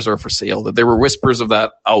Flyers are for sale. That there were whispers of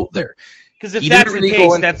that out there. Because if that's the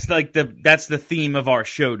case, that's the theme of our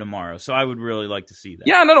show tomorrow. So I would really like to see that.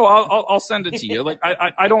 Yeah, no, I'll send it to you. Like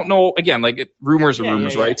I don't know. Again, like rumors are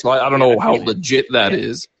rumors, right? So I don't know how legit that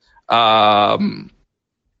is. For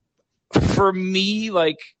me,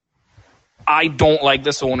 like I don't like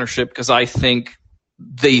this ownership because I think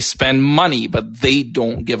they spend money, but they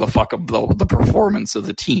don't give a fuck about the performance of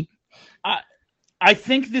the team. I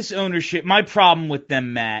think this ownership. My problem with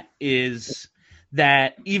them, Matt, is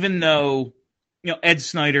that even though Ed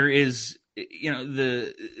Snyder is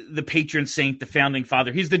the patron saint, the founding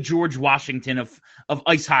father, he's the George Washington of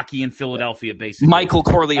ice hockey in Philadelphia, basically. Michael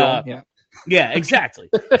Corleone. Yeah, exactly.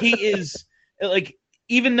 He is like,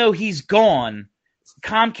 even though he's gone,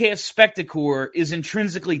 Comcast Spectacor is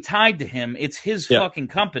intrinsically tied to him. It's his fucking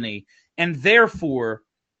company, and therefore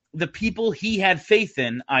the people he had faith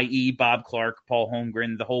in, i.e. Bob Clark, Paul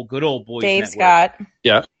Holmgren, the whole good old boys Dave network, Scott.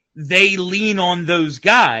 Yeah. They lean on those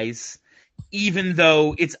guys, even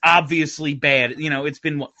though it's obviously bad. It's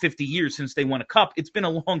been 50 years since they won a cup. It's been a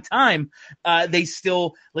long time. They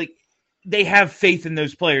still they have faith in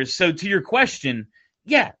those players. So to your question,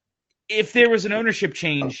 yeah, if there was an ownership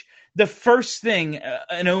change, the first thing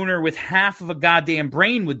an owner with half of a goddamn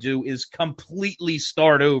brain would do is completely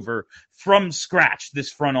start over from scratch.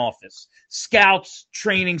 This front office, scouts,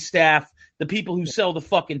 training staff, the people who sell the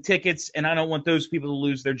fucking tickets, and I don't want those people to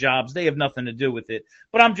lose their jobs. They have nothing to do with it.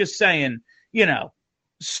 But I'm just saying,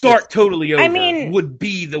 start totally over would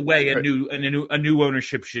be the way a new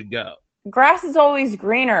ownership should go. Grass is always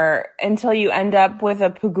greener until you end up with a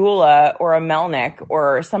Pegula or a Melnick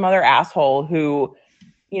or some other asshole who,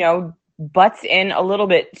 butts in a little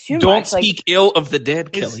bit too much. Don't speak ill of the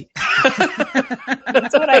dead, Kelly.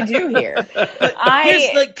 That's what I do here.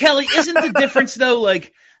 Kelly, isn't the difference though,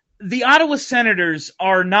 the Ottawa Senators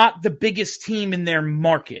are not the biggest team in their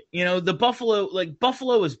market. The Buffalo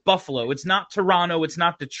is Buffalo. It's not Toronto. It's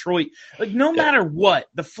not Detroit. No matter what,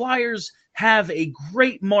 the Flyers have a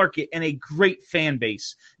great market and a great fan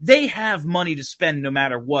base. They have money to spend no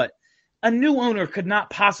matter what. A new owner could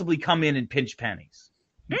not possibly come in and pinch pennies.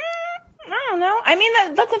 I don't know. I mean,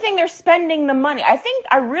 that's the thing. They're spending the money.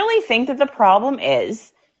 I really think that the problem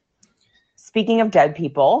is, speaking of dead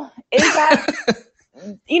people, is that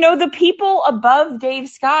the people above Dave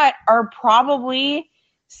Scott are probably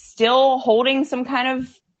still holding some kind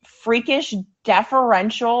of freakish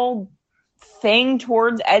deferential thing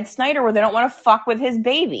towards Ed Snyder where they don't want to fuck with his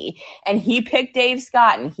baby. And he picked Dave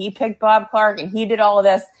Scott and he picked Bob Clark and he did all of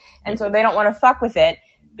this. And so they don't want to fuck with it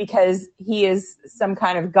because he is some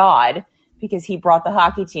kind of god because he brought the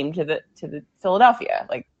hockey team to the Philadelphia.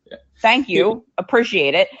 Thank you.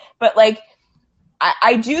 Appreciate it. But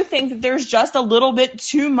I do think that there's just a little bit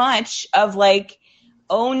too much of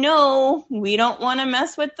oh no, we don't want to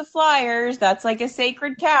mess with the Flyers. That's like a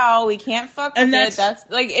sacred cow. We can't fuck with it. That's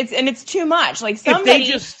it's too much. Somebody if they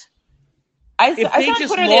just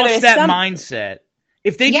lost that mindset.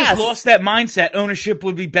 If they just lost that mindset, ownership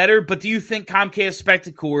would be better. But do you think Comcast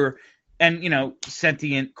Spectacor and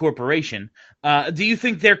Sentient Corporation, do you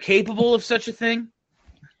think they're capable of such a thing?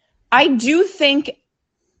 I do think.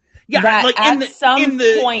 Yeah, that in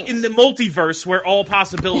the multiverse where all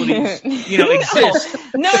possibilities, exist.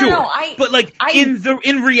 No.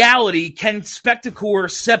 In reality, can Spectacor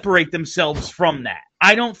separate themselves from that?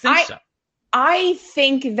 I don't think so. I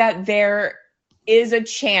think that there is a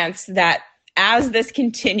chance that as this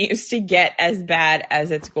continues to get as bad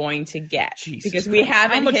as it's going to get, because we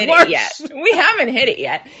haven't hit it yet. We haven't hit it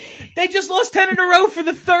yet. They just lost 10 in a row for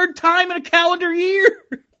the third time in a calendar year.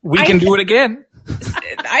 We can do it again.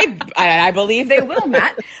 I believe they will,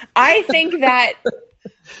 Matt. I think that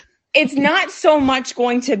it's not so much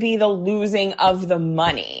going to be the losing of the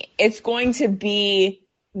money. It's going to be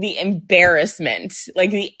the embarrassment,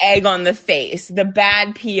 the egg on the face, the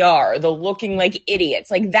bad PR, the looking like idiots.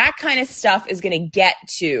 That kind of stuff is going to get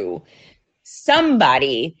to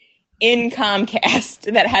somebody in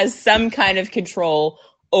Comcast that has some kind of control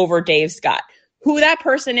over Dave Scott. Who that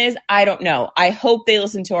person is, I don't know. I hope they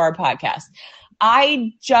listen to our podcast.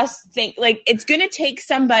 I just think like it's going to take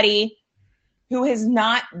somebody who has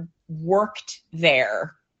not worked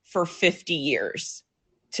there for 50 years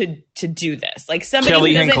to do this. Like somebody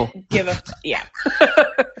Kelly who doesn't Hinkle. give a yeah.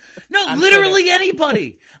 No, I'm literally sure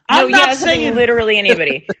anybody. No, I'm not yes, saying literally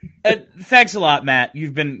anybody. Thanks a lot, Matt.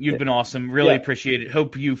 You've been awesome. Really Yeah. appreciate it.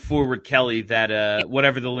 Hope you forward Kelly that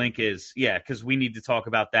whatever the link is. Yeah, because we need to talk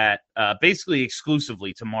about that basically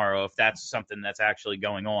exclusively tomorrow if that's something that's actually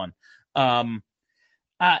going on.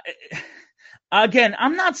 Again,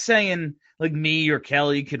 I'm not saying like me or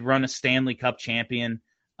Kelly could run a Stanley Cup champion.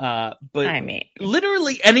 But I mean,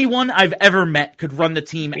 literally anyone I've ever met could run the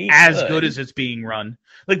team We as could. good as it's being run.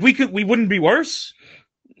 Like we wouldn't be worse.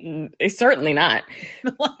 Certainly not.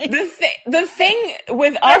 Like, The thing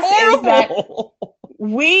with us is that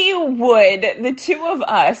the two of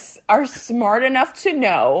us are smart enough to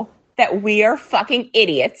know that we are fucking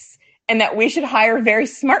idiots and that we should hire very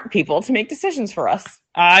smart people to make decisions for us.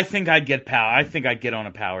 I think I'd get power. I think I'd get on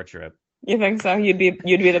a power trip. You think so? You'd be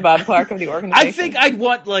the Bob Clark of the organization. I think I'd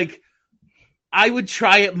want I would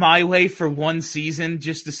try it my way for one season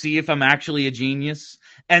just to see if I'm actually a genius,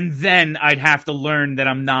 and then I'd have to learn that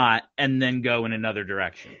I'm not, and then go in another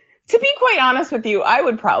direction. To be quite honest with you, I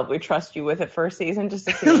would probably trust you with it for a season just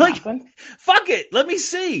to see what Like, happens. Fuck it, let me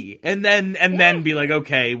see, and then be like,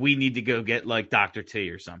 okay, we need to go get like Dr. T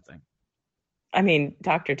or something. I mean,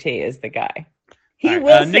 Dr. T is the guy. He All right,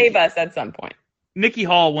 will Nick- save us at some point. Nikki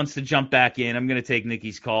Hall wants to jump back in. I'm going to take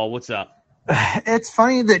Nikki's call. What's up? It's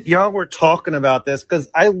funny that y'all were talking about this because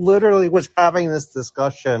I literally was having this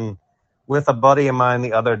discussion with a buddy of mine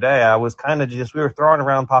the other day. I was kind of we were throwing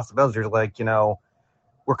around possibilities. Like, we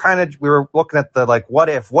were looking at the, like, what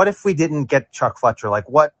if we didn't get Chuck Fletcher? Like,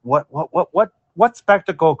 what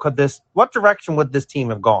spectacle what direction would this team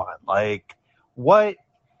have gone? Like,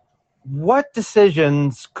 what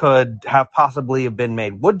decisions could have possibly have been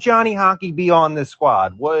made? Would Johnny Hockey be on this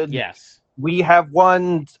squad? Would we have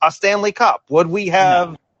won a Stanley Cup? Would we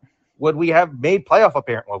have made playoff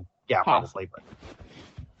appearance? Well, yeah, probably.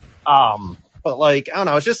 But like, I don't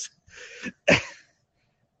know. It's just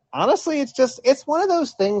honestly, it's one of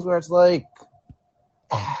those things where it's like,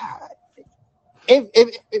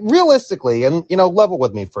 if realistically, and level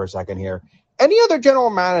with me for a second here. Any other general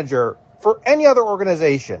manager for any other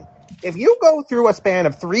organization, if you go through a span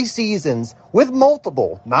of 3 seasons with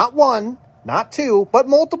multiple, not one, not two, but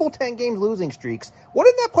multiple 10-game losing streaks,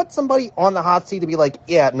 wouldn't that put somebody on the hot seat to be like,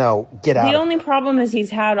 yeah, no, get out? The only problem is he's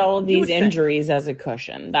had all of these injuries as a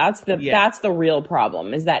cushion. That's the real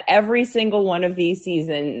problem, is that every single one of these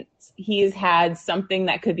seasons he's had something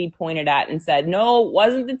that could be pointed at and said, no, it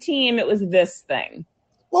wasn't the team, it was this thing.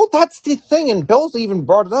 Well, that's the thing, and Bill's even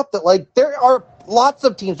brought it up that, like, there are lots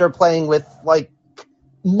of teams that are playing with, like,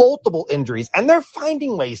 multiple injuries, and they're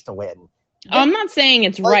finding ways to win. I'm not saying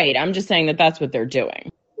it's right. I'm just saying that that's what they're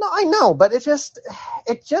doing. No, I know, but it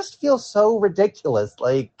just feels so ridiculous.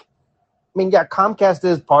 Like, I mean, yeah, Comcast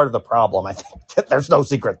is part of the problem. I think there's no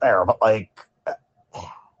secret there, but like,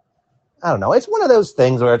 I don't know. It's one of those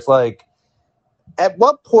things where it's like, at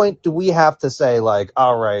what point do we have to say, like,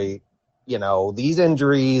 all right, these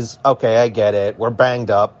injuries, okay, I get it. We're banged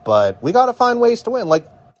up, but we got to find ways to win. Like,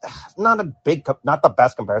 not the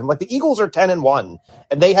best comparison. Like, the Eagles are 10-1,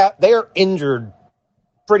 and they are injured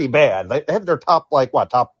pretty bad. They have their top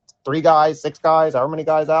 3 guys, 6 guys, however many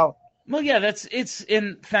guys out. Well, yeah,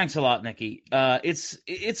 thanks a lot, Nikki.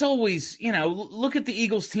 It's always, look at the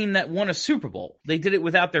Eagles team that won a Super Bowl. They did it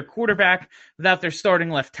without their quarterback, without their starting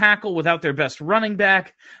left tackle, without their best running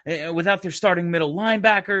back, without their starting middle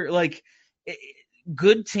linebacker. Like,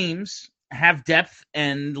 good teams have depth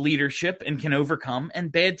and leadership and can overcome,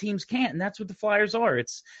 and bad teams can't. And that's what the Flyers are.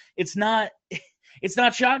 It's not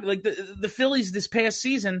shocking. Like the Phillies this past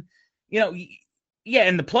season, yeah,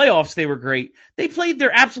 in the playoffs, they were great. They played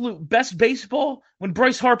their absolute best baseball when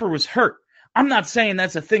Bryce Harper was hurt. I'm not saying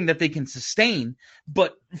that's a thing that they can sustain,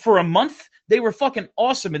 but for a month, they were fucking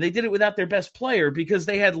awesome, and they did it without their best player because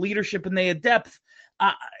they had leadership and they had depth.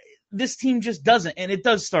 This team just doesn't, and it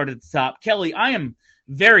does start at the top. Kelly, I am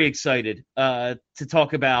very excited to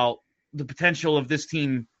talk about the potential of this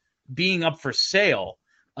team being up for sale.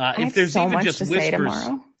 If there's so even much just to say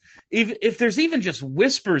tomorrow. if there's even just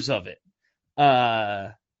whispers of it,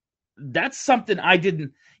 that's something I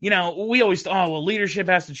didn't, we always thought, leadership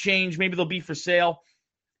has to change. Maybe they'll be for sale.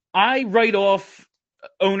 I write off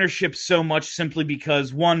ownership so much simply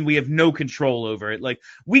because, one, we have no control over it. Like,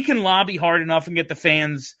 we can lobby hard enough and get the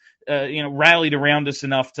fans, rallied around us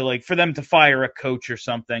enough to, like, for them to fire a coach or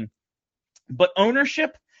something. But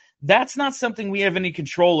ownership, That's not something we have any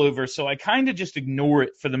control over, so I kind of just ignore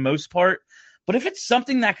it for the most part. But if it's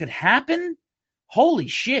something that could happen, holy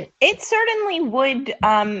shit. It certainly would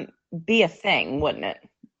be a thing, wouldn't it?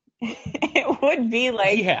 It would be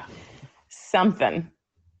like something.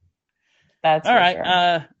 That's all for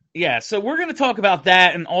right. sure. Yeah, so we're going to talk about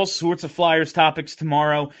that and all sorts of Flyers topics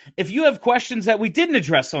tomorrow. If you have questions that we didn't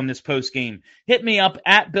address on this post game, hit me up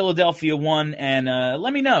at Philadelphia1 and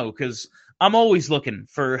let me know, because I'm always looking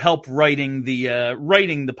for help writing the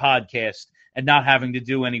podcast and not having to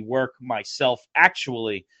do any work myself,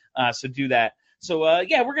 actually. So do that. So,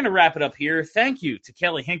 yeah, we're going to wrap it up here. Thank you to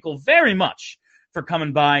Kelly Hinkle very much for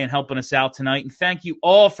coming by and helping us out tonight. And thank you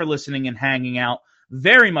all for listening and hanging out.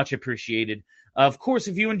 Very much appreciated. Of course,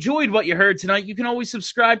 if you enjoyed what you heard tonight, you can always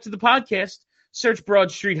subscribe to the podcast. Search Broad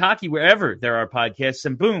Street Hockey wherever there are podcasts,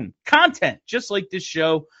 and boom, content just like this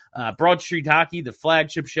show. Broad Street Hockey, the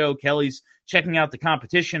flagship show. Kelly's checking out the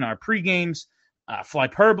competition, our pre-games,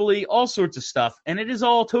 Flyperbole, all sorts of stuff. And it is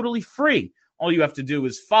all totally free. All you have to do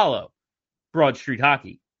is follow Broad Street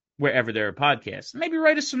Hockey wherever there are podcasts. Maybe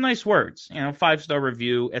write us some nice words, 5-star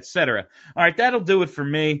review, etc. All right, that'll do it for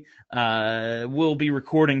me. We'll be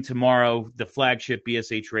recording tomorrow the flagship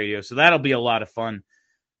BSH Radio, so that'll be a lot of fun.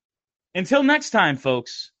 Until next time,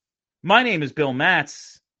 folks, my name is Bill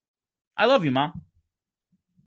Matz. I love you, Mom.